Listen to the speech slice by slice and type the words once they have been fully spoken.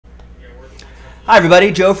Hi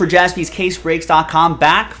everybody, Joe for JaspysCaseBreaks.com,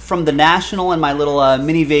 back from the National and my little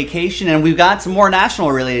mini vacation, and we've got some more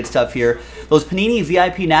National related stuff here. Those Panini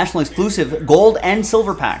VIP National exclusive gold and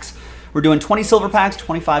silver packs. We're doing 20 silver packs,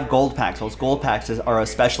 25 gold packs. Those gold packs are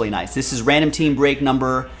especially nice. This is random team break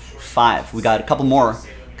number 5. We got a couple more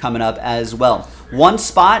coming up as well. One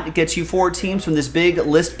spot gets you 4 teams from this big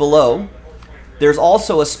list below. There's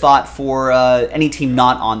also a spot for any team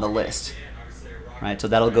not on the list. Right, so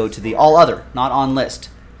that'll go to the all other, not on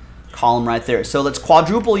list column right there. So let's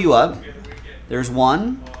quadruple you up. There's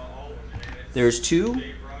 1, there's 2,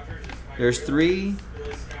 there's 3,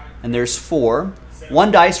 and there's 4.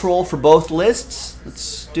 1 dice roll for both lists.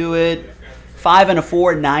 Let's do it 5 and a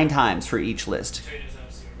 4, 9 times for each list.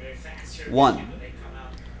 1,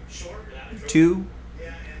 2,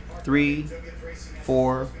 3,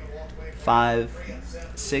 4,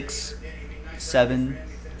 5, 6, 7,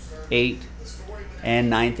 8,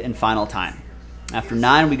 and 9th and final time. After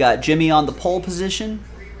 9, we got Jimmy on the pole position.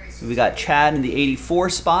 We got Chad in the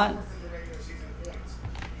 84 spot.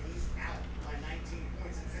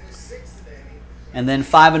 And then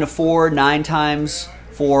 5 and a 4, 9 times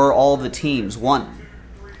for all of the teams. 1,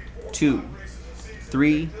 2,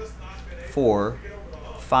 3, 4,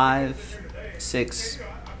 5, 6,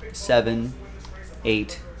 7,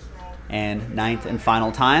 8, and 9th and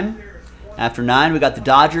final time. After 9, we got the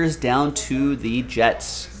Dodgers down to the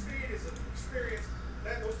Jets.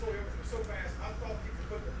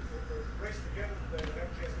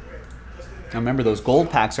 Now remember, those gold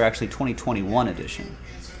packs are actually 2021 edition.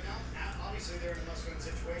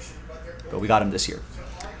 But we got them this year.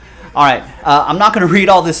 All right, I'm not going to read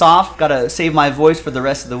all this off. Got to save my voice for the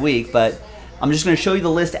rest of the week, but I'm just going to show you the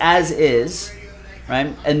list as is.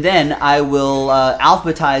 Right? And then I will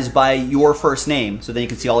alphabetize by your first name, so then you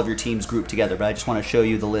can see all of your teams grouped together. But I just want to show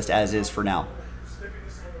you the list as is for now.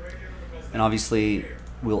 And obviously,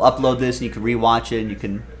 we'll upload this, and you can rewatch it, and you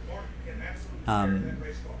can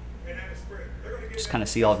just kind of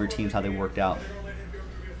see all of your teams, how they worked out.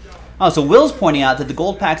 Oh, so Will's pointing out that the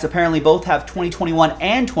gold packs apparently both have 2021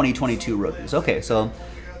 and 2022 rookies. Okay, so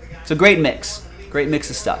it's a great mix. Great mix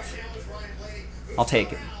of stuff. I'll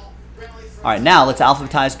take it. All right, now let's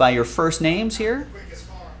alphabetize by your first names here.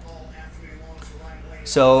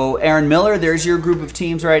 So Aaron Miller, there's your group of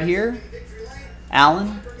teams right here.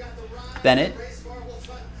 Alan, Bennett,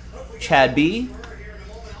 Chad B,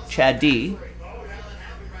 Chad D,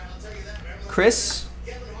 Chris,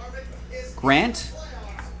 Grant,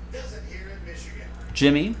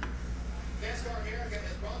 Jimmy,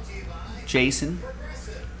 Jason,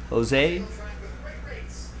 Jose,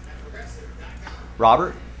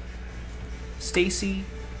 Robert, Stacy,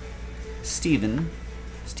 Steven,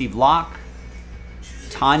 Steve Locke,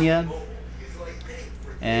 Tanya,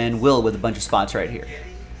 and Will with a bunch of spots right here.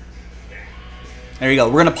 There you go.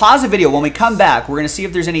 We're going to pause the video. When we come back, we're going to see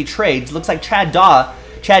if there's any trades. Looks like Chad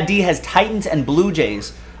D has Titans and Blue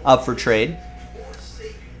Jays up for trade.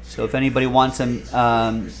 So if anybody wants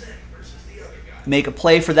to make a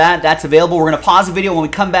play for that, that's available. We're going to pause the video. When we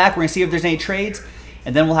come back, we're going to see if there's any trades,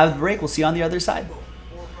 and then we'll have the break. We'll see you on the other side.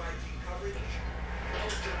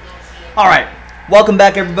 All right, welcome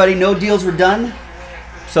back everybody. No deals were done,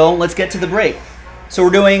 so let's get to the break. So we're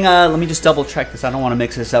doing, let me just double check this. I don't want to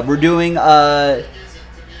mix this up. We're doing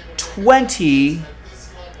 20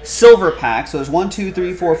 silver packs. So there's 1, 2,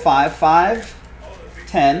 3, 4, 5,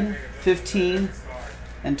 10, 15,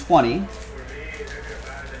 and 20.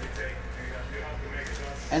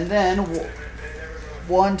 And then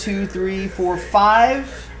 1, 2, 3, 4,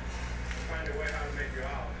 5,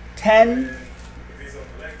 10,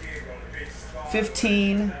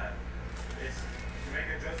 15,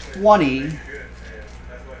 20,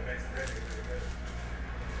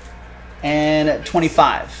 and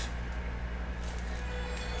 25.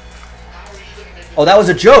 Oh, that was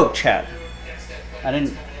a joke, chat. I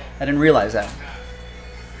didn't realize that.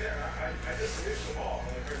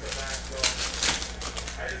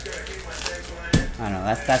 I know,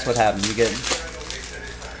 that's what happens. You get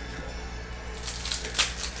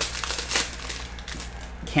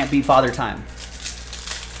can't beat Father Time.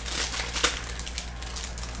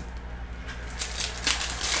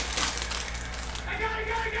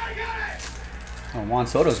 Oh, Juan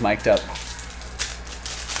Soto's mic'd up.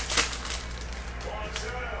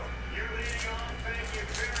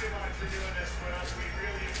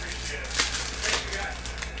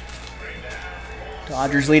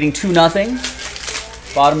 Dodgers leading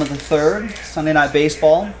 2-0. Bottom of the 3rd. Sunday Night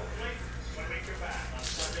Baseball.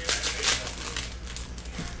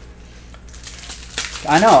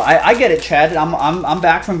 I know. I get it, Chad. I'm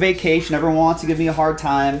back from vacation. Everyone wants to give me a hard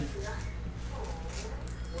time.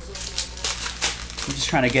 I'm just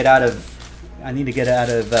trying to get out of. I need to get out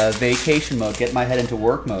of vacation mode, get my head into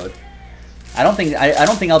work mode. I don't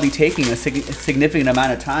think I'll be taking a significant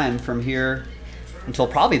amount of time from here until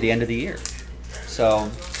probably the end of the year.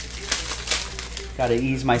 So, got to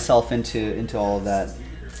ease myself into all of that.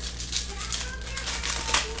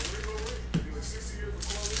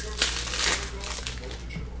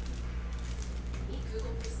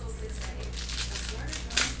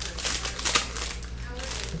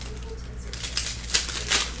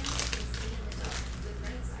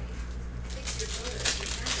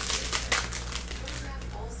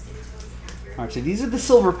 All right, so these are the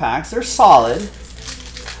silver packs. They're solid.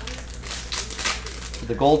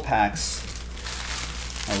 The gold packs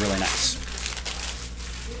are really nice.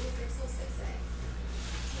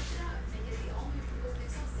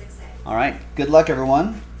 All right, good luck,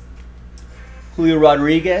 everyone. Julio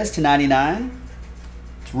Rodriguez to 99.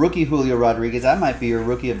 It's rookie Julio Rodriguez. That might be your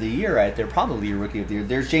rookie of the year right there. Probably your rookie of the year.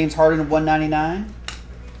 There's James Harden to 199.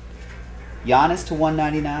 Giannis to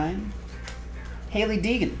 199. Haley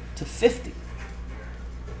Deegan to 50.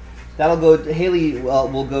 That'll go. Haley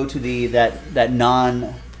will go to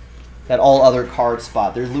that all other card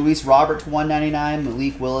spot. There's Luis Robert to 199,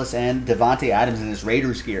 Malik Willis, and Devontae Adams in his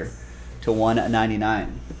Raiders gear to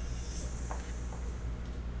 199.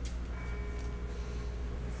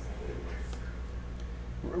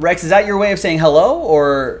 Rex, is that your way of saying hello,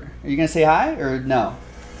 or are you gonna say hi, or no?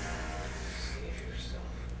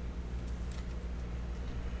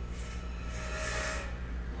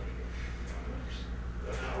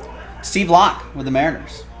 Steve Locke with the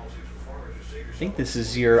Mariners. I think this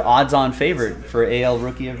is your odds-on favorite for AL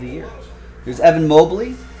Rookie of the Year. There's Evan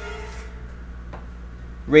Mobley,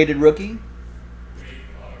 rated rookie.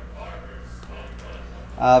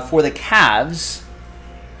 For the Cavs,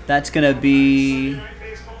 that's gonna be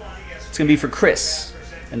for Chris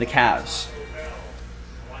and the Cavs.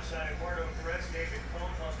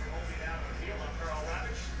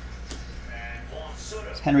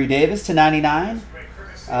 Henry Davis to 99.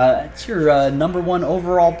 It's your #1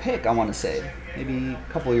 overall pick, I want to say. Maybe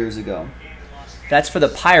a couple years ago. That's for the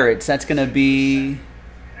Pirates. That's going to be...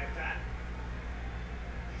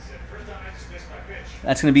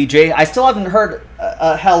 That's going to be Jay. I still haven't heard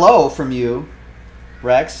a hello from you,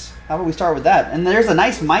 Rex. How about we start with that? And there's a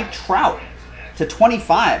nice Mike Trout to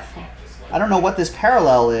 25. I don't know what this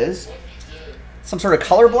parallel is. Some sort of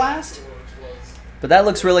color blast? But that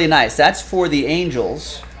looks really nice. That's for the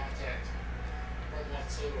Angels.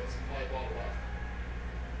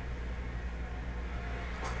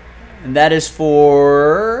 And that is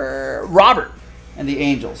for Robert and the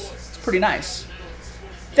Angels. It's pretty nice.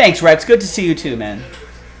 Thanks, Rex. Good to see you too, man.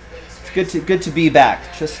 It's good to be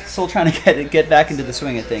back. Just still trying to get back into the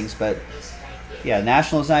swing of things, but yeah,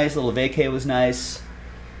 National was nice. Little vacay was nice.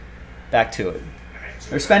 Back to it.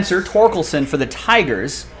 There's Spencer Torkelson for the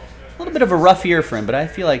Tigers. A little bit of a rough year for him, but I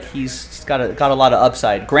feel like he's got a lot of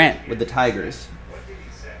upside. Grant with the Tigers.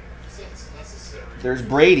 There's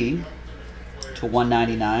Brady to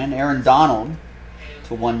 199. Aaron Donald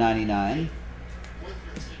to 199.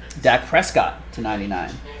 Dak Prescott to 99.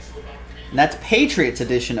 And that's Patriots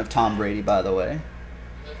edition of Tom Brady, by the way.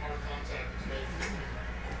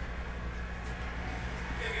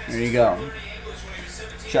 There you go.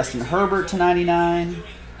 Justin Herbert to 99.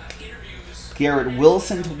 Garrett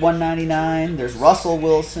Wilson to 199. There's Russell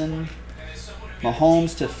Wilson.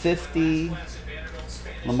 Mahomes to 50.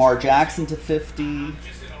 Lamar Jackson to 50.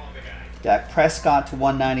 Dak Prescott to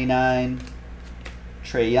 199.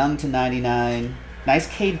 Trey Young to 99. Nice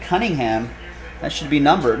Cade Cunningham. That should be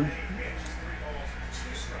numbered.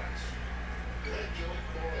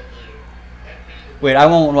 Wait, I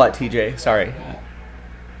won't what, TJ? Sorry.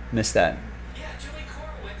 Missed that.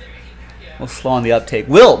 We'll slow on the uptake.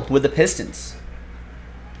 Will with the Pistons.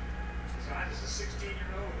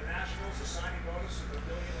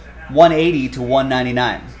 $180 to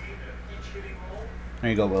 $199.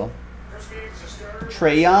 There you go, Will.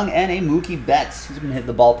 Trey Young and a Mookie Betts. He's been hitting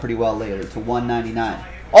the ball pretty well lately to $199.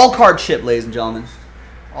 All card ship, ladies and gentlemen.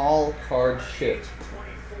 All card ship.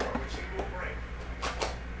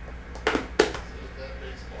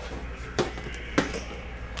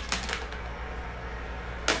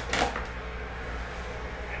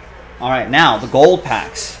 All right, now the gold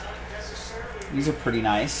packs. These are pretty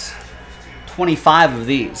nice. 25 of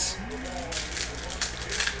these.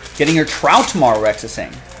 Getting your Trout tomorrow, Rex is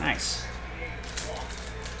saying. Nice.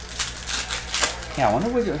 Yeah, I wonder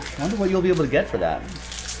what you'll be able to get for that.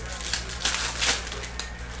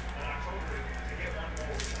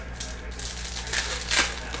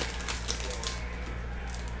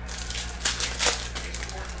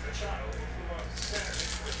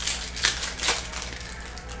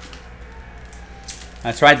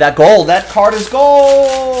 That's right, that gold. That card is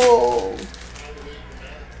gold.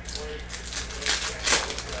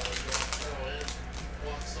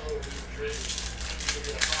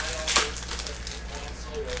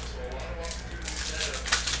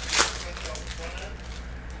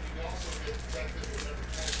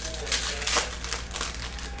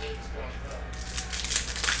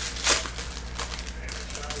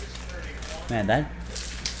 Man, that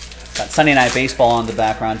got Sunday Night Baseball on the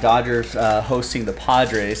background. Dodgers hosting the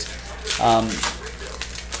Padres. I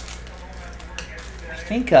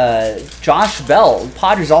think Josh Bell.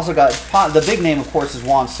 Padres also got the big name, of course, is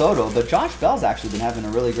Juan Soto, but Josh Bell's actually been having a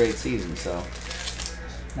really great season. So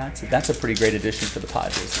that's a pretty great addition for the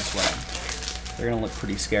Padres as well. They're gonna look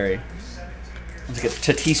pretty scary. Let's get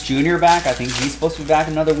Tatis Jr. back. I think he's supposed to be back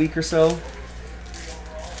in another week or so.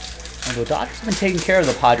 Although Dodgers have been taking care of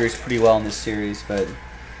the Padres pretty well in this series, but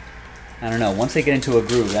I don't know. Once they get into a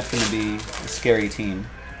groove, that's going to be a scary team.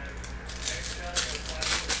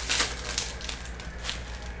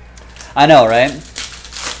 I know, right?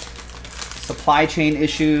 Supply chain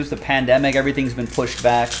issues, the pandemic, everything's been pushed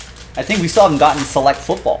back. I think we still haven't gotten Select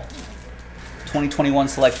Football. 2021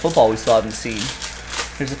 Select Football we still haven't seen.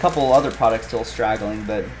 There's a couple other products still straggling,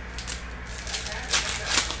 but I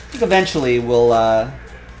think eventually we'll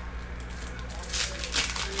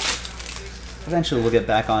get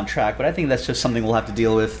back on track. But I think that's just something we'll have to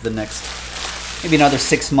deal with the next, maybe another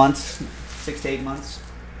 6 months, 6 to 8 months.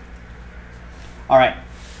 All right,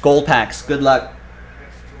 gold packs. Good luck.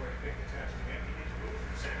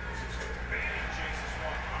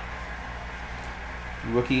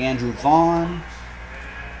 Rookie Andrew Vaughn.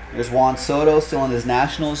 There's Juan Soto still in his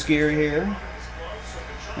Nationals gear here.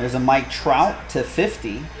 There's a Mike Trout to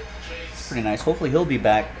 50. It's pretty nice. Hopefully he'll be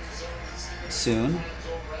back soon.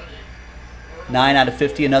 9 out of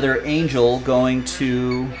 50. Another Angel going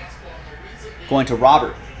to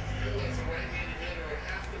Robert.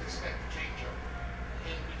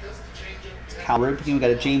 We got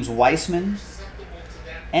a James Weissman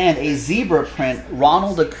and a zebra print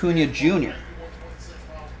Ronald Acuna Jr.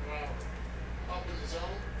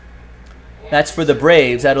 That's for the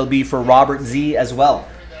Braves. That'll be for Robert Z as well.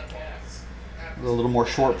 A little more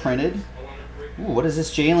short printed. Ooh, what is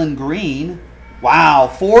this? Jalen Green. Wow,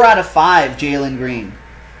 4 out of 5, Jalen Green.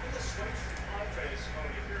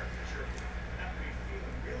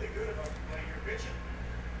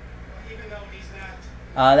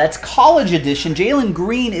 That's college edition. Jalen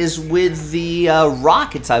Green is with the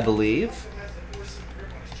Rockets, I believe.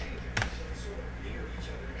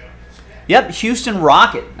 Yep, Houston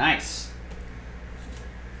Rocket. Nice.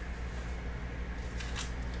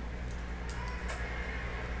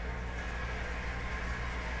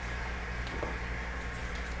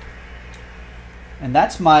 And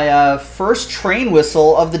that's my first train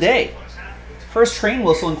whistle of the day. First train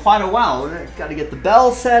whistle in quite a while. We've got to get the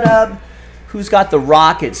bell set up. Who's got the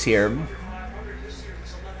Rockets here?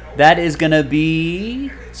 That is going to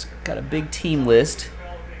be, it's got a big team list.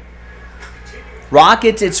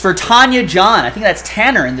 Rockets, it's for Tanya John. I think that's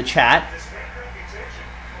Tanner in the chat.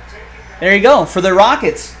 There you go, for the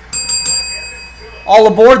Rockets. All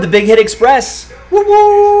aboard the Big Hit Express. Woo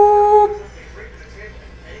woo!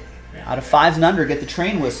 Out of 5s and under, get the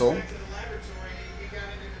train whistle.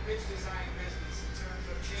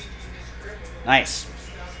 Nice.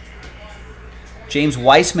 James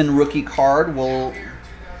Weissman rookie card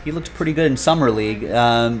he looks pretty good in Summer League.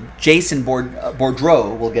 Jason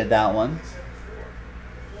Bourdreau will get that one.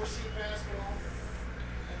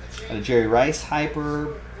 Got a Jerry Rice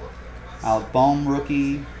hyper. Alec Boehm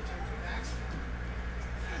rookie.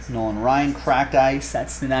 Nolan Ryan cracked ice.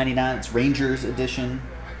 That's the 99. It's Rangers edition.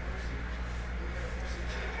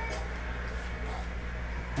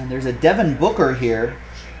 And there's a Devin Booker here.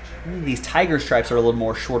 These tiger stripes are a little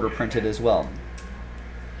more shorter printed as well.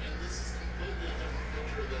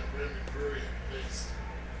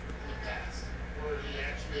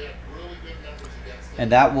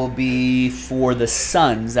 And that will be for the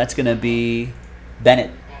Suns. That's going to be Bennett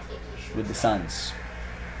with the Suns.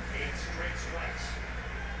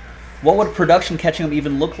 What would production catching them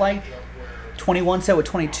even look like? 21 set with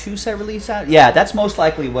 22 set release out? Yeah, that's most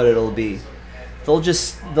likely what it'll be. They'll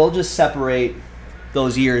just separate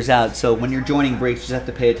those years out. So when you're joining breaks, you just have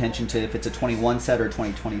to pay attention to if it's a 21 set or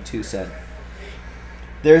 2022 set.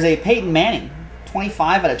 There's a Peyton Manning,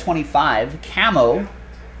 25 out of 25, camo,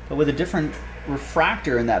 but with a different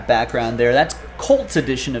refractor in that background there. That's Colts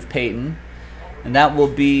edition of Peyton, and that will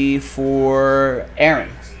be for Aaron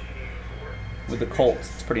with the Colts.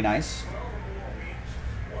 It's pretty nice.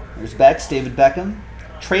 There's Bex, David Beckham.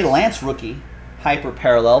 Trey Lance rookie, hyper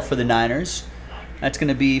parallel for the Niners. That's going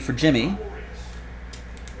to be for Jimmy.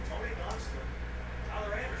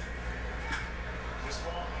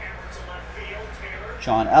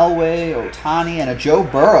 John Elway, Ohtani, and a Joe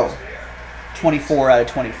Burrow. 24 out of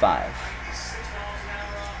 25.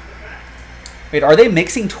 Wait, are they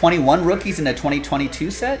mixing 21 rookies in a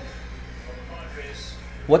 2022 set?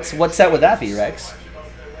 What set would that be, Rex?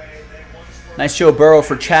 Nice Joe Burrow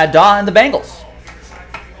for Chad Daw and the Bengals.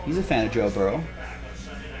 He's a fan of Joe Burrow.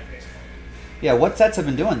 Yeah, what sets have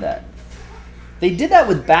been doing that? They did that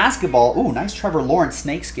with basketball. Ooh, nice Trevor Lawrence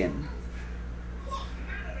snakeskin.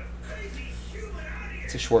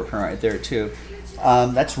 It's a short print right there, too.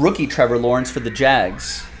 That's rookie Trevor Lawrence for the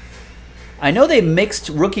Jags. I know they mixed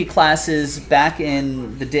rookie classes back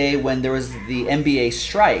in the day when there was the NBA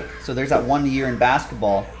strike. So there's that 1 year in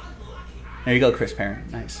basketball. There you go, Chris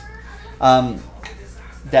Parent. Nice.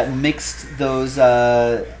 That mixed those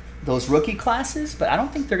rookie classes, but I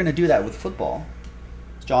don't think they're going to do that with football.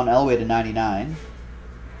 John Elway to 99.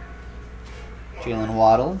 Jalen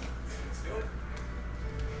Waddle.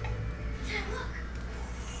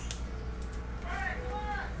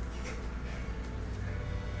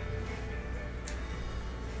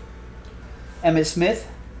 Emmitt Smith,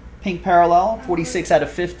 pink parallel, 46 out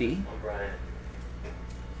of 50.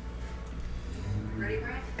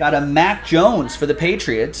 Got a Mac Jones for the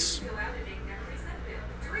Patriots.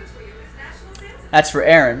 That's for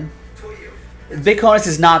Aaron. Big Conus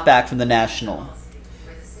is not back from the National.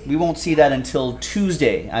 We won't see that until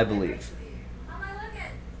Tuesday, I believe.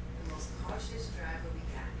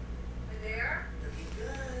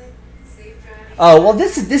 Oh, well,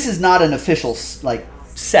 this is not an official like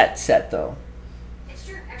set though.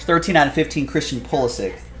 It's 13 out of 15 Christian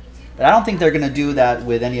Pulisic. But I don't think they're going to do that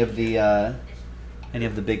with any of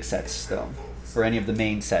the big sets though, or any of the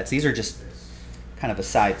main sets. These are just kind of a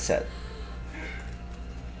side set.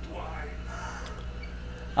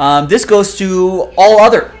 This goes to all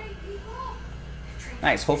other.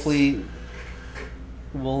 Nice. Hopefully,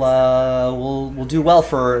 we'll do well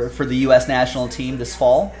for the U.S. national team this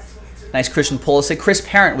fall. Nice Christian Pulisic. Chris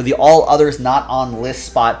Parent with the all others not on list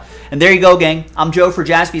spot. And there you go, gang. I'm Joe for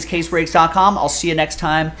JaspysCaseBreaks.com. I'll see you next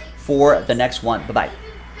time for the next one. Bye-bye.